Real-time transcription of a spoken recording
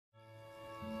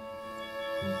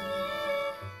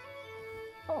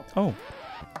Oh,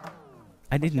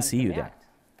 I didn't see you there.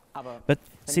 But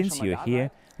since you're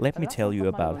here, let me tell you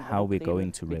about how we're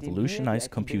going to revolutionize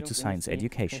computer science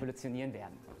education.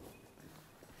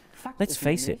 Let's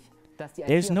face it,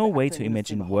 there's no way to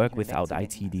imagine work without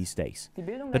IT these days.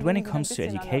 But when it comes to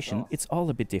education, it's all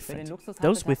a bit different.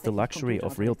 Those with the luxury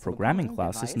of real programming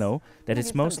classes know that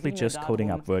it's mostly just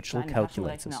coding up virtual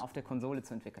calculators.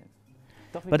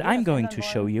 But I'm going to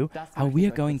show you how we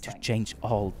are going to change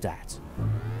all that.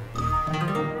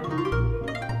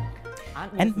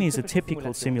 AntMe is a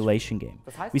typical simulation game.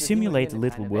 We simulate a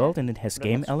little world and it has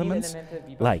game elements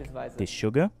like this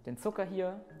sugar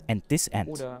and this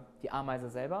ant.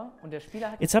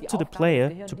 It's up to the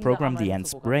player to program the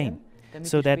ant's brain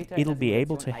so that it'll be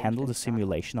able to handle the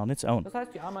simulation on its own.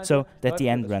 So that the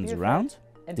ant runs around,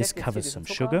 discovers some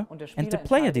sugar, and the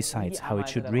player decides how it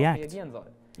should react.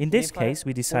 In this case,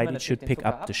 we decide it should pick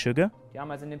up the sugar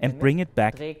and bring it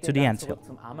back to the anthill.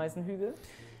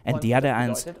 And the other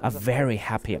ants are very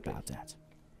happy about that.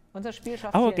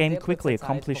 Our game quickly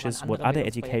accomplishes what other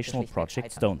educational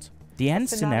projects don't. The ant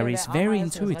scenario is very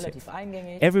intuitive.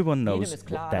 Everyone knows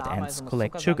that ants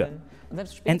collect sugar.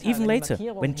 And even later,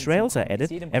 when trails are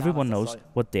added, everyone knows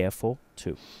what they're for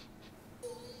too.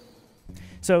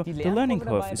 So the learning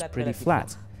curve is pretty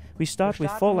flat. We start with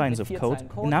 4 lines of code,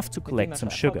 enough to collect some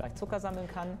sugar.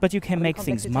 But you can make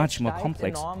things much more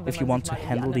complex if you want to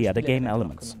handle the other game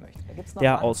elements.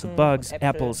 There are also bugs,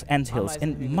 apples, anthills,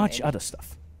 and much other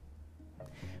stuff.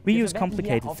 We use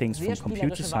complicated things from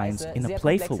computer science in a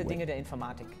playful way.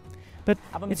 But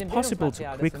it's possible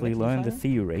to quickly learn the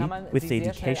theory with the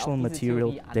educational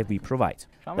material that we provide.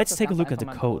 Let's take a look at the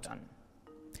code.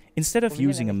 Instead of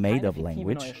using a made-up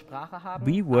language,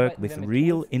 we work with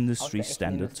real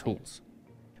industry-standard tools.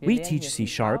 We teach C#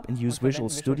 and use Visual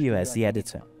Studio as the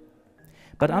editor.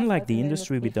 But unlike the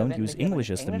industry, we don't use English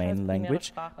as the main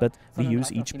language, but we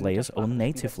use each player's own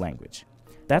native language.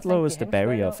 That lowers the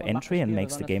barrier of entry and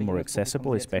makes the game more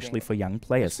accessible, especially for young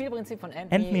players.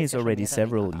 AntMe is already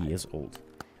several years old.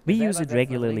 We use it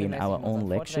regularly in our own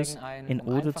lectures in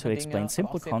order to explain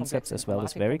simple concepts as well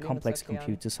as very complex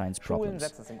computer science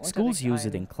problems. Schools use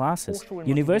it in classes,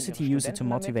 universities use it to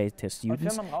motivate their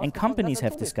students, and companies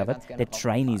have discovered that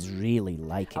trainees really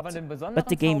like it. But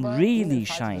the game really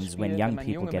shines when young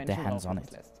people get their hands on it.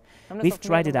 We've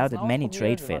tried it out at many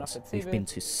trade fairs. We've been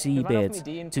to Seabird,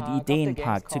 to the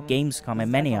Ideenpark, to Gamescom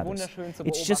and many others.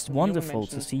 It's just wonderful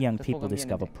to see young people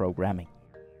discover programming.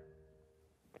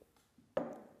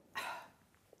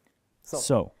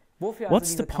 So,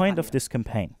 what's the point of this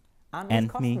campaign?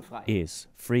 AntMe is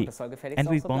free, and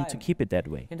we want to keep it that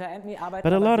way.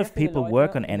 But a lot of people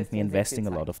work on AntMe, investing a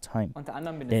lot of time.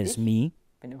 There's me,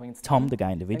 Tom, the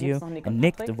guy in the video, and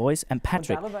Nick, the voice, and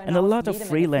Patrick, and a lot of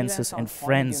freelancers and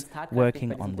friends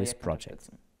working on this project.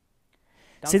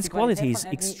 Since quality is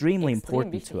extremely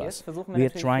important to us, we are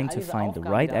trying to find the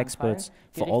right experts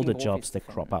for all the jobs that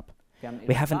crop up.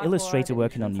 We have an illustrator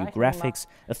working on new graphics,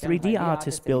 a 3D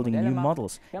artist building new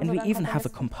models, and we even have a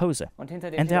composer.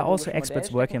 And there are also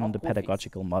experts working on the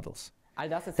pedagogical models.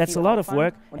 That's a lot of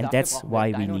work, and that's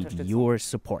why we need your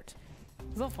support.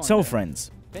 So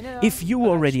friends, if you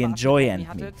already enjoy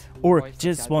AntMe, or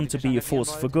just want to be a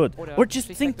force for good, or just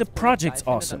think the project's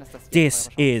awesome, this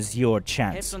is your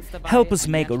chance. Help us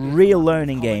make a real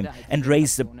learning game and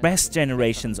raise the best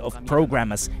generations of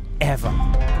programmers ever.